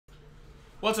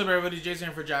What's up, everybody? Jason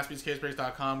here for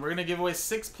JaspysCaseBreaks.com. We're going to give away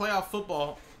 6 playoff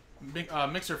football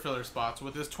mixer filler spots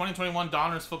with this 2021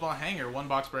 Donruss football hanger,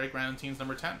 1-box break, random teams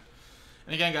number 10.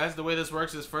 And again, guys, the way this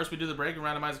works is first we do the break and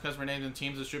randomize the customer names and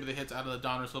teams, distribute the hits out of the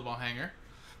Donruss football hanger.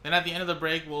 Then at the end of the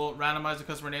break, we'll randomize the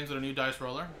customer names with a new dice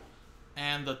roller.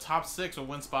 And the top 6 will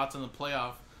win spots in the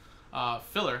playoff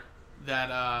filler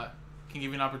that can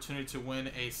give you an opportunity to win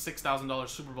a $6,000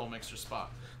 Super Bowl mixer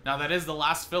spot. Now, that is the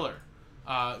last filler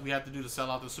we have to do to sell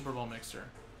out the Super Bowl mixer.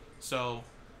 So,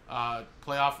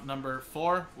 playoff number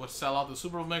 4 will sell out the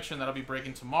Super Bowl mixer, and that'll be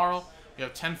breaking tomorrow. We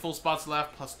have 10 full spots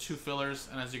left, plus 2 fillers,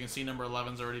 and as you can see, number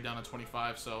 11 is already down to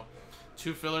 25. So,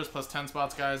 2 fillers plus 10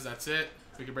 spots, guys. That's it.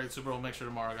 We can break the Super Bowl mixer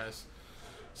tomorrow, guys.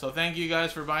 So, thank you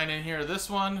guys for buying in here this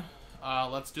one.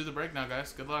 Let's do the break now,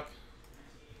 guys. Good luck.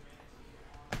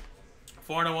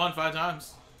 4 and a 1, 5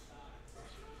 times.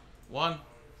 1,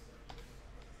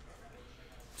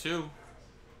 2,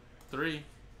 3,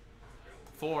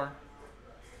 4,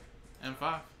 and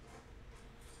 5.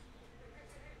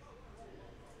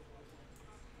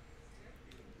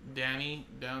 Danny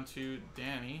down to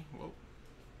Danny. Whoa.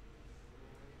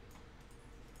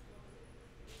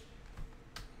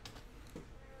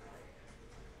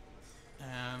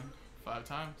 And 5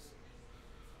 times.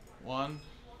 1,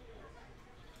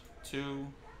 2,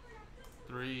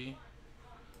 3,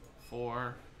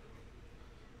 4,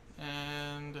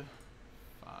 and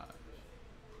 5.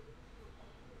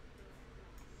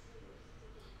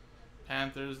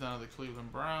 Panthers down to the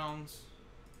Cleveland Browns.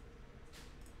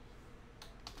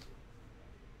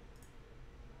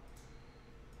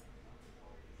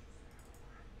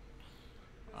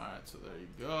 Alright, so there you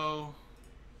go.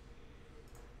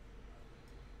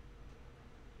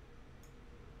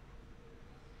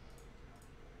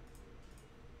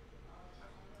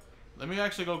 Let me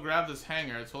actually go grab this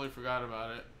hanger. I totally forgot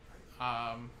about it.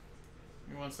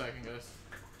 Give me 1 second, guys.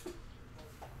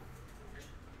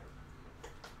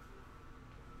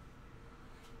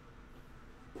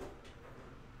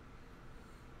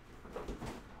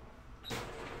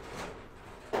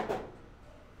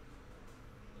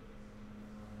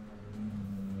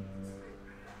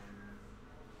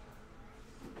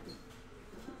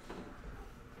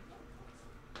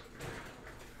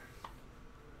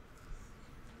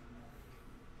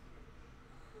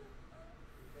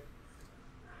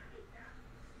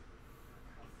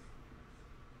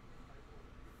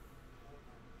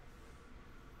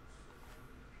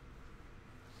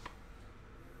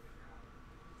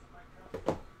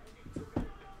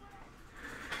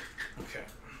 Okay.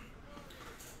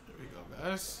 Here we go,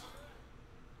 guys.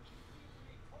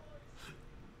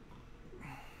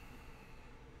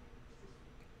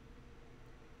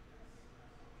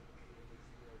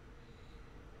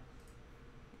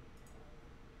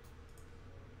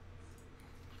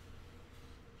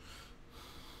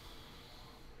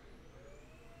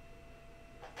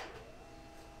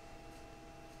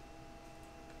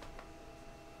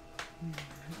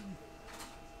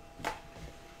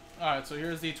 Alright, so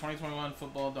here's the 2021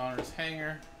 Football Donruss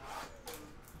hanger.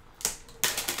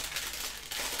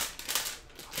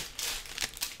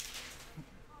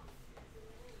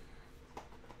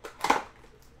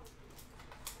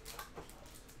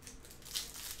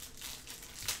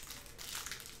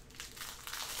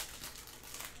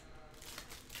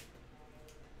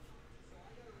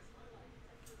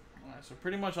 Alright, so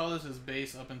pretty much all this is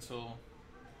base up until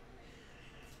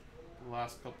the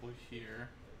last couple here.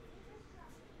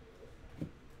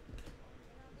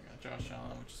 Josh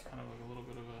Allen, which is kind of like a little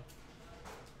bit of a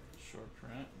short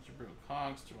print. Jabril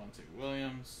Cox, Javonte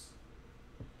Williams.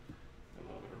 A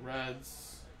little bit of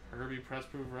reds. Herbie press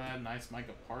proof red. Nice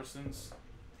Micah Parsons.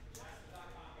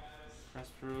 Press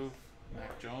proof.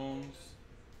 Mac Jones.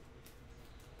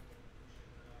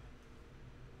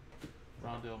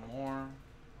 Rondale Moore.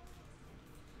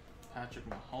 Patrick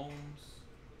Mahomes.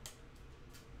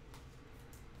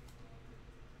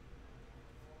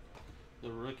 The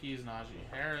rookies,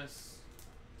 Najee Harris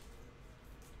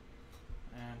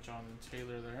and Jonathan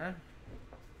Taylor there.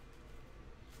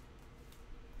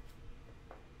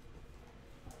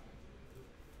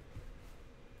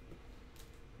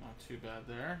 Not too bad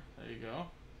there. There you go.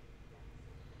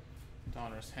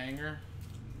 Donruss hanger.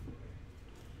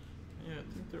 Yeah,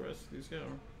 I think the rest of these guys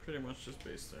are pretty much just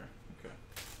based there. Okay.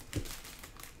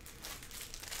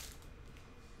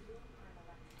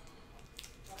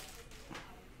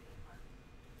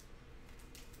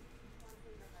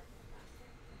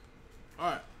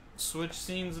 Alright, switch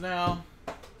scenes now.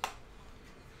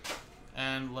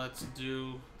 And let's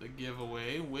do the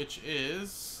giveaway, which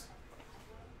is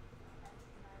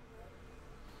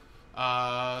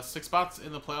 6 spots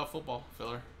in the playoff football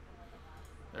filler.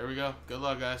 There we go. Good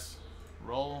luck, guys.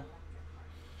 Roll.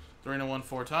 3 and a 1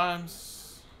 4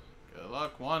 times. Good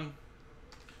luck. 1,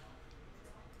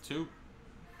 2,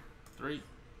 3,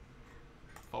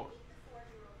 4.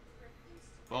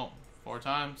 Boom. 4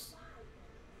 times.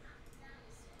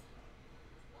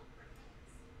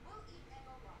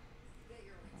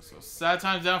 So sad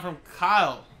times down from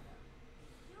Kyle.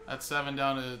 That's 7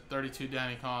 down to 32,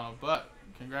 Danny Connell. But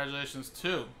congratulations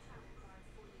to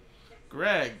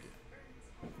Greg,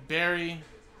 Barry,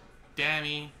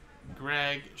 Danny,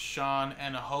 Greg, Sean,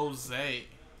 and Jose.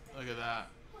 Look at that.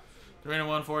 3 and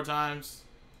 1 4 times.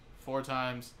 4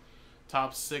 times.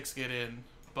 Top 6 get in.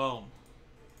 Boom.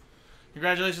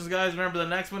 Congratulations, guys. Remember, the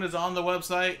next one is on the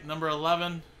website. Number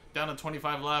 11. Down to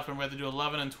 25 left. And we have to do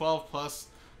 11 and 12 plus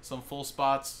some full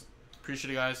spots.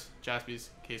 Appreciate it, guys.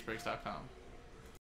 JaspysCaseBreaks.com.